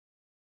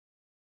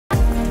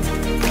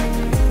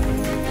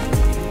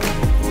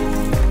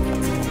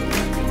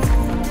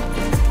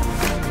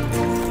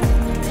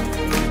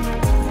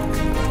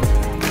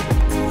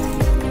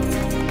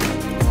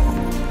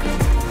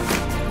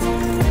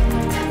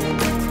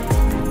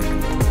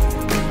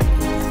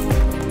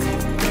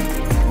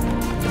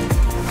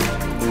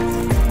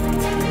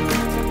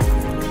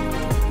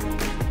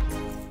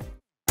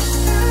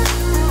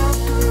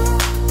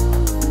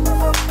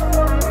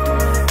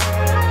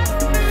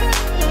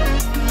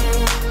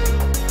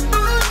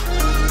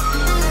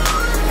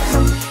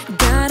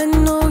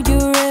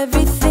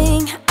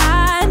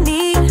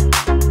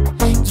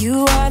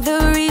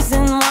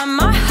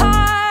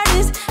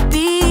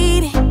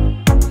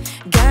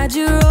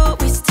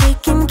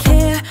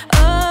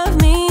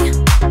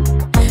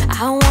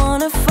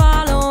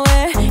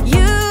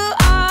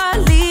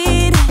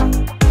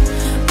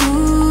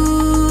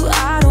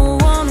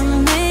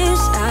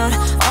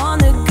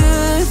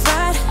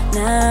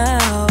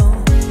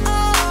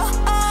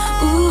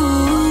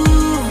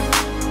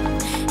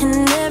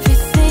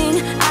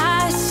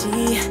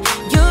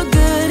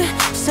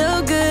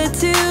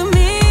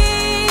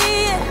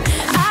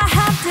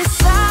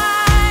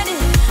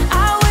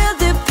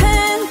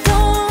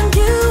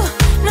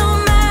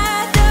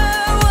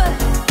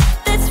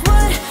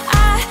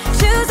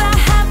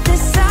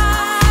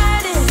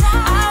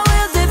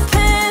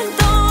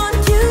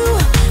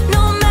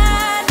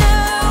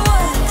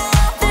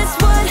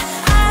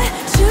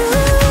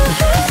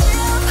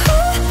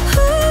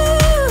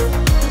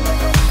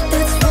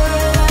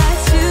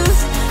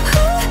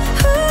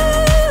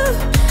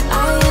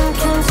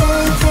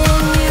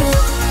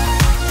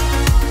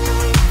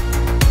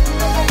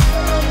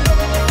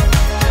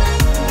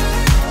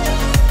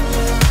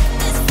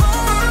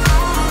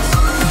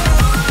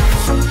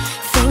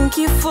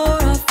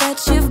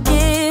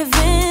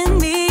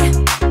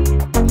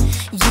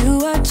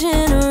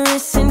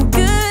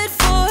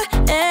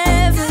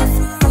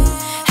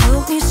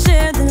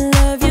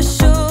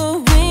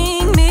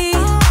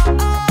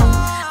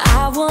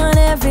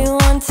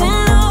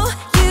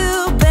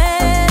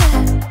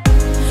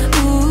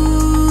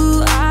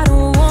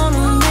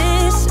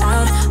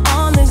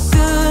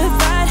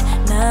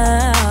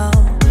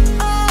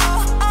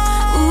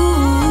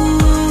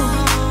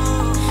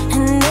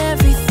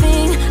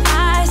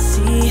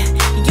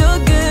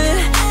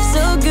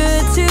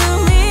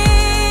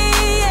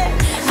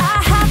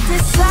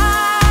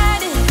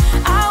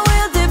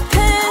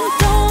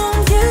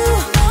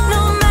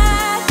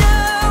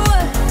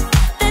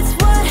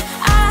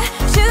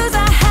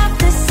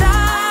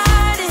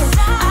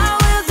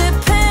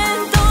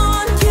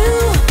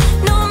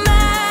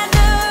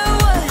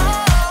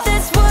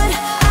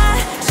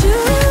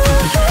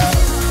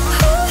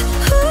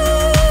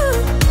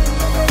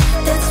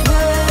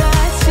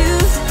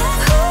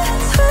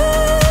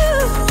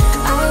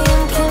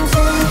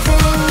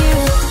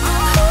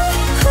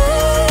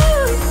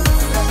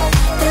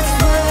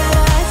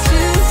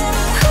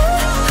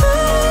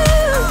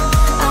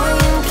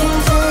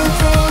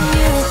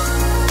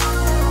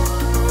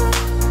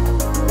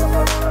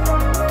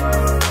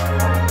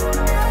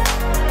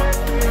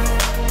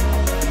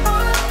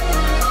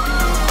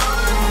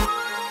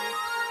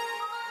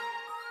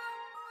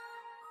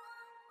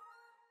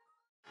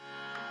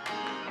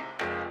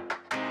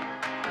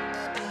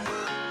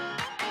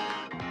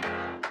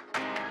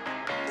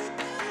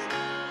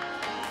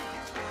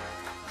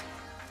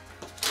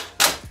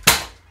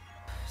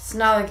It's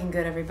not looking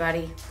good,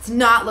 everybody. It's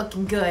not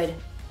looking good.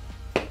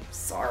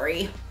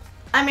 Sorry.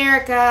 I'm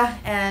Erica,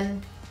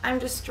 and I'm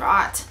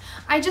distraught.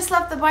 I just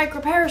left the bike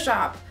repair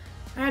shop.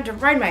 I had to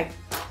ride my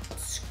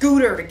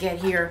scooter to get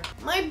here.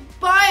 My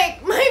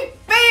bike, my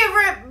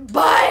favorite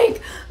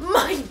bike,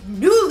 my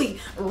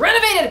newly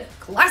renovated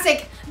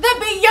classic, the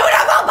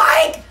beautiful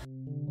bike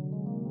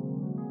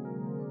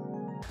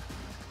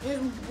is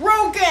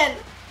broken.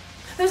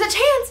 There's a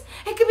chance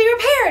it could be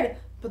repaired,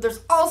 but there's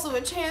also a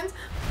chance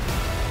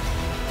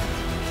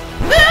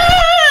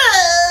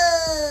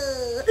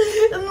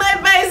my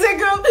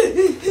bicycle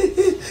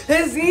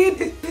has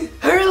seen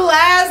her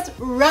last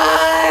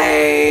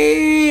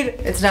ride.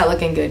 It's not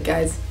looking good,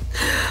 guys.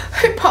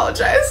 I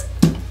apologize.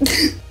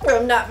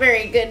 I'm not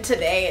very good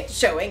today at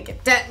showing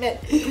contentment.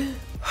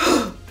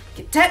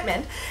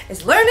 Contentment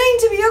is learning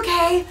to be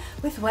okay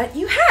with what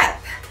you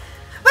have.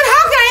 But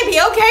how can I be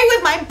okay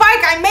with my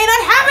bike I may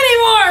not have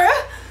anymore?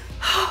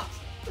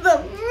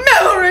 The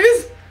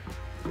memories.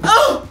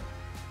 Oh,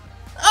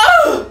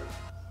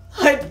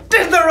 I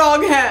did the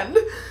wrong hand.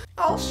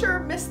 I'll sure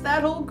miss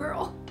that old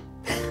girl.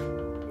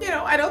 You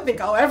know, I don't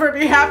think I'll ever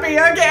be happy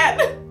again.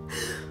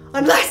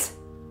 Unless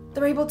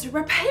they're able to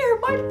repair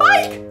my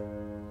bike.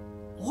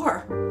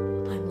 Or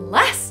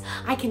unless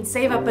I can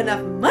save up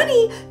enough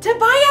money to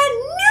buy a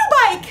new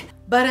bike.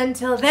 But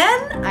until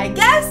then, I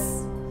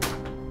guess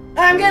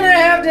I'm gonna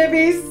have to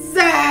be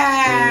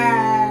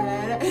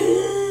sad.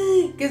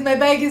 Because my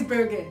bike is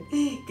broken.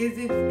 Because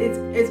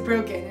it's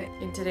broken.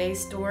 In today's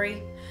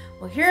story,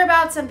 we'll hear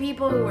about some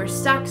people who were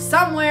stuck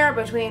somewhere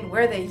between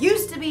where they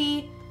used to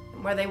be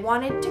and where they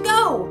wanted to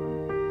go.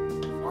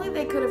 If only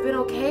they could have been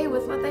okay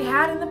with what they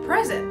had in the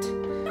present.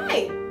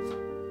 Hey,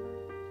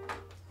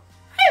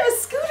 I have a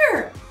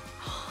scooter.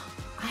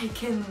 I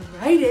can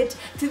ride it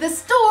to the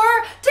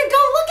store to go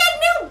look at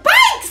new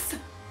bikes.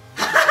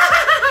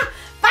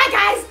 Bye,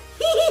 guys.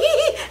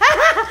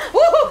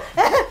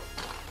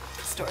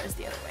 The store is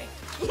the other way.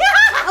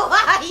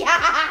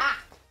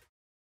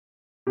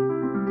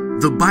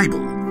 The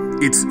Bible.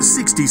 It's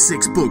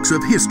 66 books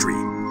of history,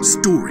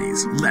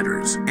 stories,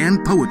 letters,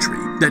 and poetry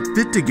that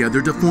fit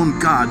together to form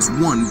God's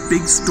one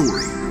big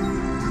story.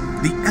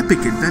 The epic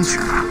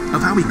adventure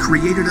of how He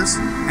created us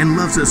and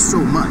loves us so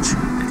much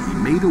that He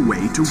made a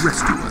way to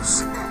rescue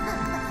us.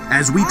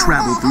 As we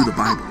travel through the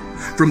Bible,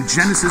 from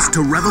Genesis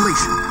to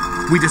Revelation,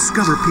 we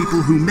discover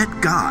people who met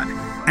God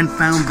and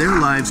found their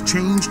lives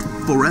changed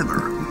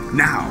forever.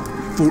 Now,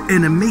 for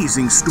an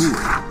amazing story.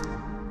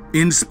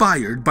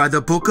 Inspired by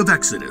the book of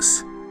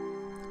Exodus.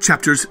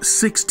 Chapters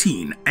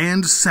 16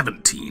 and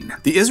 17.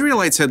 The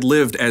Israelites had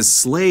lived as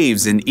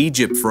slaves in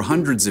Egypt for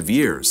hundreds of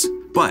years,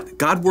 but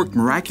God worked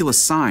miraculous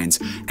signs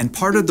and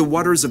parted the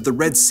waters of the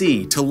Red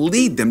Sea to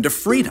lead them to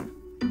freedom.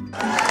 Sing to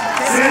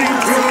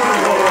the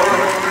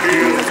Lord, He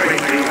is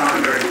greatly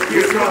honored. He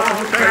is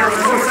strong,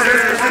 Pharaoh's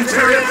horses and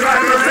chariot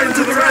drivers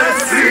into the Red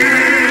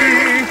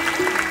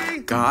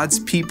Sea. God's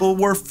people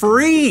were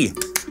free.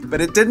 But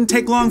it didn't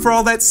take long for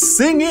all that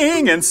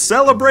singing and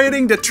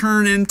celebrating to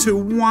turn into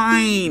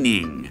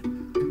whining.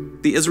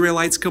 The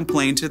Israelites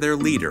complained to their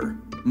leader,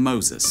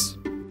 Moses.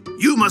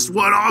 You must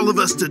want all of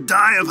us to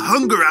die of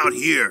hunger out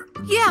here.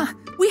 Yeah,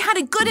 we had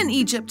it good in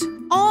Egypt.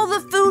 All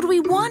the food we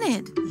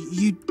wanted.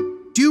 You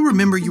do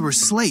remember you were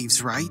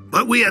slaves, right?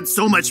 But we had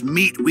so much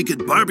meat we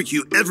could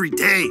barbecue every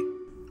day.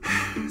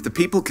 The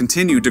people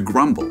continued to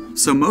grumble,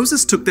 so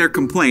Moses took their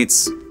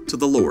complaints to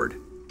the Lord.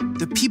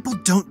 The people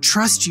don't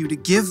trust you to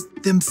give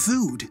them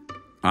food.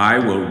 I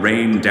will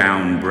rain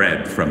down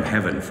bread from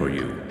heaven for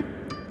you.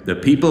 The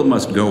people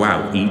must go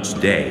out each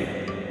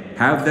day.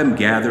 Have them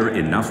gather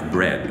enough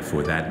bread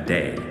for that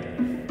day.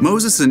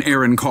 Moses and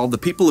Aaron called the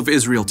people of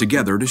Israel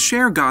together to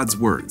share God's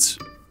words.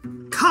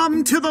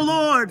 Come to the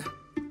Lord.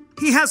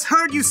 He has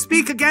heard you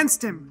speak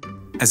against him.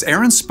 As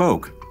Aaron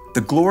spoke,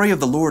 the glory of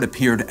the Lord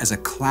appeared as a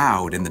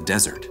cloud in the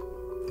desert.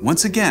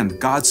 Once again,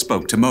 God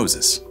spoke to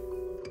Moses.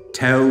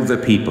 Tell the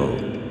people,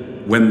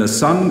 when the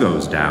sun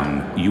goes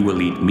down, you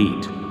will eat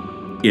meat.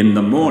 In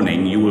the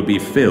morning you will be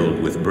filled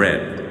with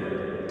bread.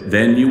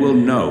 Then you will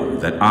know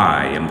that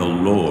I am the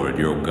Lord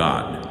your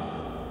God.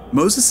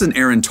 Moses and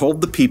Aaron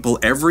told the people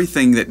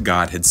everything that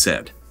God had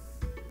said.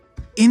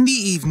 In the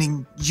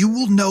evening, you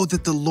will know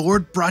that the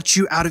Lord brought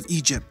you out of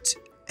Egypt,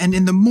 and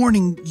in the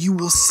morning you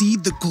will see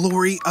the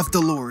glory of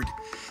the Lord.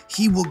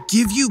 He will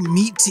give you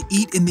meat to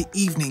eat in the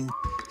evening.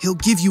 He'll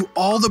give you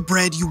all the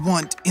bread you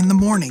want in the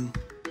morning.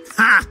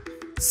 Ha!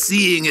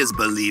 Seeing is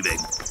believing.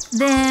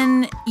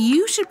 Then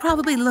you should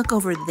probably look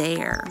over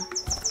there.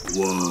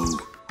 Whoa.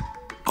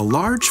 A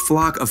large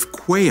flock of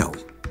quail,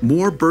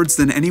 more birds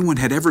than anyone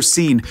had ever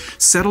seen,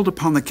 settled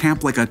upon the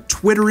camp like a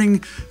twittering,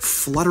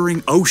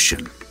 fluttering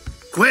ocean.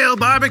 Quail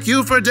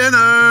barbecue for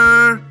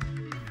dinner!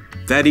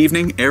 That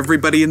evening,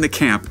 everybody in the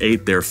camp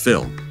ate their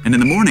fill, and in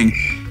the morning,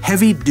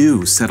 heavy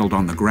dew settled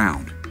on the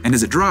ground, and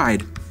as it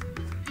dried,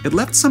 it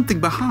left something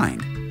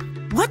behind.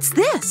 What's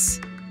this?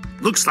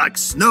 Looks like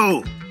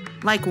snow.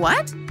 Like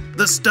what?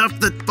 The stuff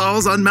that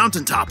falls on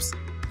mountaintops.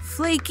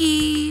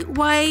 Flaky,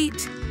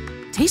 white,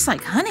 tastes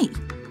like honey.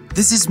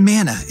 This is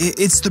manna.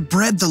 It's the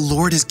bread the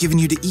Lord has given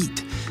you to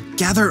eat.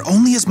 Gather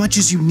only as much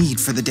as you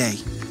need for the day.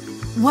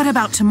 What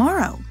about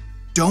tomorrow?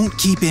 Don't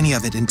keep any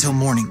of it until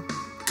morning.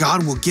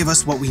 God will give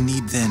us what we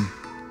need then.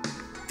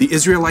 The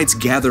Israelites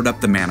gathered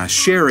up the manna,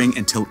 sharing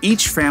until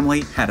each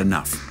family had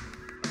enough.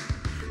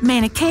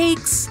 Manna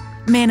cakes,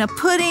 manna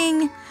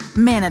pudding,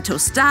 manna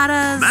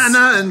tostadas.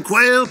 Manna and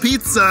quail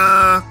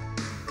pizza.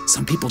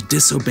 Some people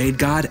disobeyed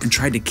God and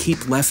tried to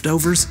keep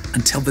leftovers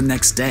until the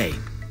next day.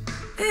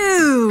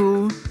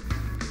 Ew.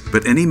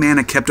 But any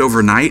manna kept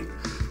overnight,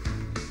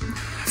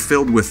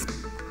 filled with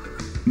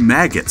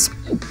maggots.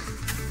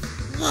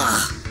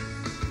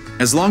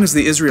 As long as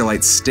the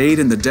Israelites stayed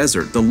in the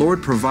desert, the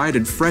Lord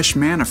provided fresh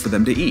manna for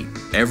them to eat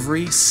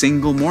every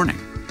single morning.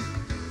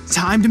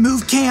 Time to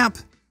move camp.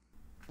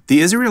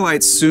 The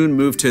Israelites soon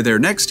moved to their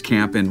next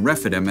camp in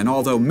Rephidim, and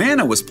although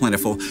manna was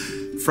plentiful,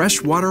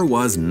 fresh water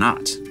was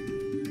not.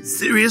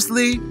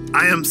 Seriously?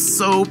 I am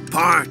so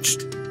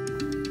parched.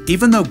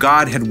 Even though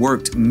God had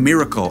worked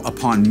miracle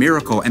upon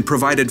miracle and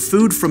provided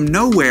food from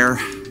nowhere,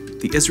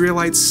 the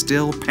Israelites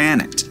still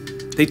panicked.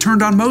 They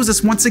turned on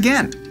Moses once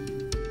again.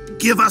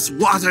 Give us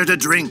water to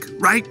drink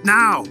right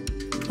now.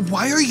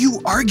 Why are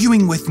you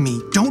arguing with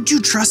me? Don't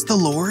you trust the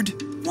Lord?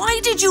 Why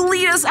did you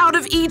lead us out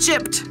of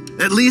Egypt?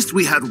 At least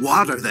we had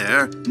water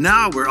there.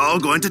 Now we're all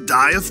going to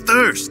die of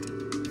thirst.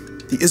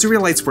 The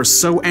Israelites were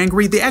so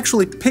angry, they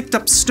actually picked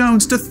up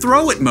stones to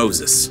throw at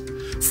Moses.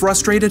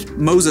 Frustrated,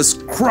 Moses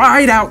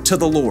cried out to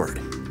the Lord.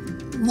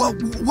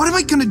 What am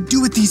I going to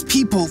do with these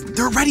people?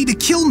 They're ready to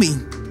kill me.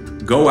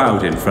 Go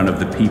out in front of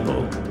the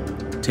people.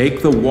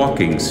 Take the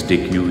walking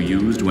stick you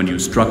used when you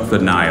struck the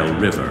Nile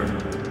River.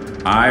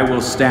 I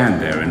will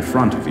stand there in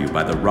front of you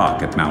by the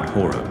rock at Mount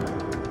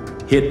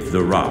Horeb. Hit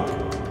the rock,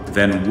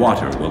 then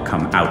water will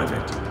come out of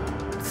it.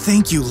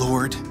 Thank you,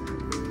 Lord.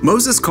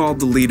 Moses called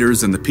the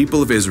leaders and the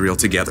people of Israel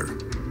together.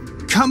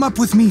 Come up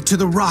with me to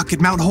the rock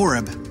at Mount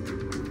Horeb.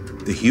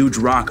 The huge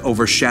rock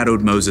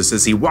overshadowed Moses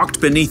as he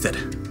walked beneath it,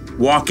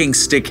 walking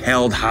stick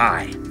held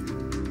high.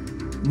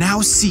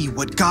 Now see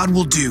what God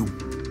will do.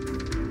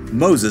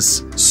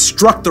 Moses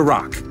struck the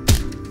rock.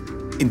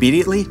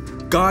 Immediately,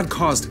 God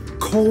caused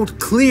cold,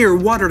 clear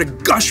water to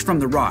gush from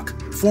the rock,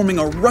 forming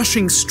a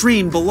rushing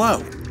stream below.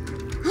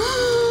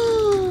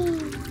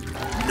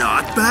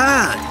 Not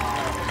bad.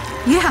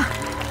 Yeah,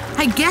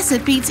 I guess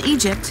it beats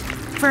Egypt.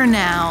 For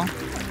now.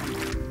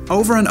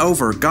 Over and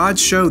over, God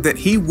showed that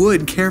He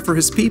would care for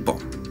His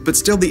people. But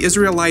still, the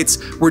Israelites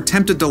were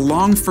tempted to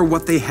long for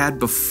what they had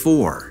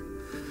before,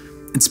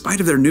 in spite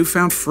of their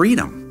newfound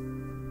freedom.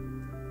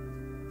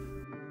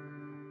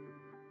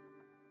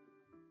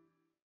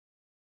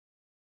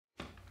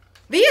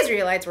 The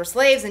Israelites were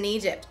slaves in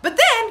Egypt, but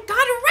then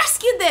God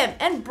rescued them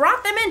and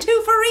brought them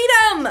into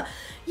freedom.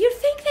 You'd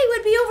think they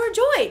would be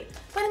overjoyed,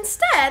 but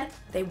instead,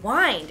 they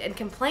whined and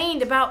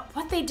complained about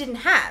what they didn't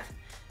have.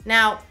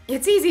 Now,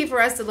 it's easy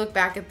for us to look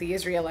back at the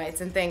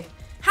Israelites and think,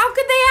 how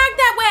could they act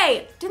that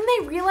way? Didn't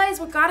they realize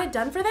what God had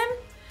done for them?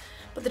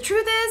 But the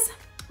truth is,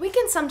 we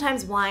can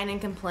sometimes whine and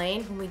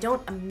complain when we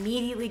don't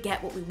immediately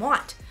get what we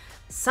want.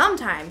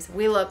 Sometimes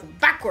we look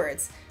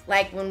backwards,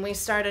 like when we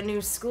start a new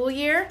school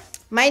year.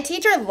 My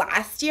teacher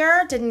last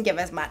year didn't give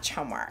us much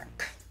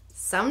homework.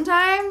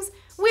 Sometimes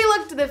we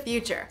look to the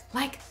future,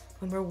 like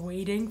when we're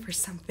waiting for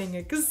something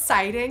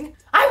exciting.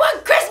 I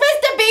want Christmas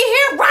to be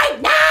here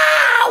right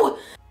now!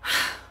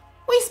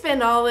 We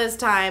spend all this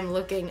time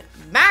looking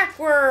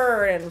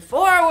backward and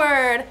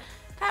forward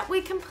that we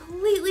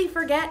completely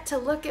forget to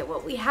look at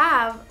what we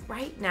have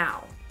right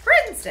now. For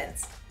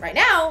instance, right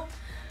now,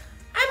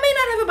 I may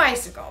not have a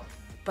bicycle,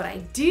 but I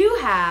do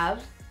have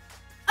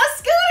a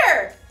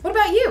scooter. What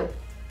about you?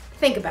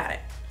 Think about it.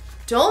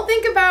 Don't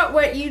think about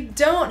what you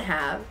don't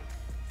have.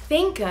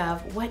 Think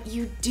of what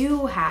you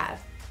do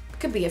have. It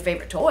could be a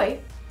favorite toy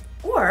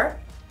or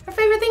a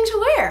favorite thing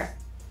to wear.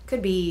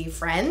 Could be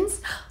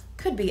friends.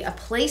 Could be a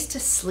place to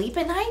sleep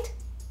at night.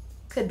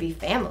 Could be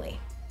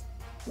family.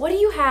 What do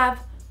you have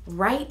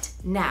right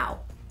now?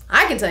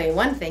 I can tell you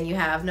one thing you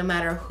have, no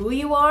matter who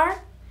you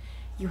are.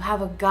 You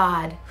have a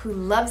God who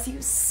loves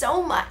you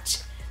so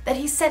much that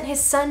He sent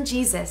His Son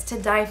Jesus to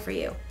die for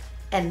you.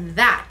 And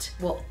that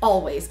will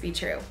always be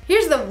true.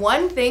 Here's the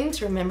one thing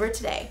to remember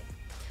today.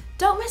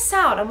 Don't miss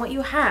out on what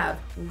you have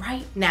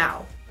right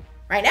now.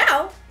 Right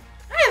now,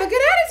 I have a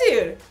good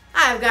attitude.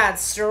 I've got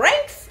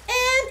strength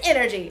and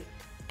energy.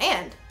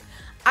 And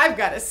I've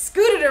got a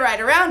scooter to ride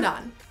around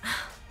on.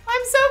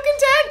 I'm so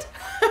content.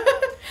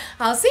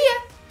 I'll see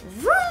ya.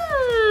 Vroom.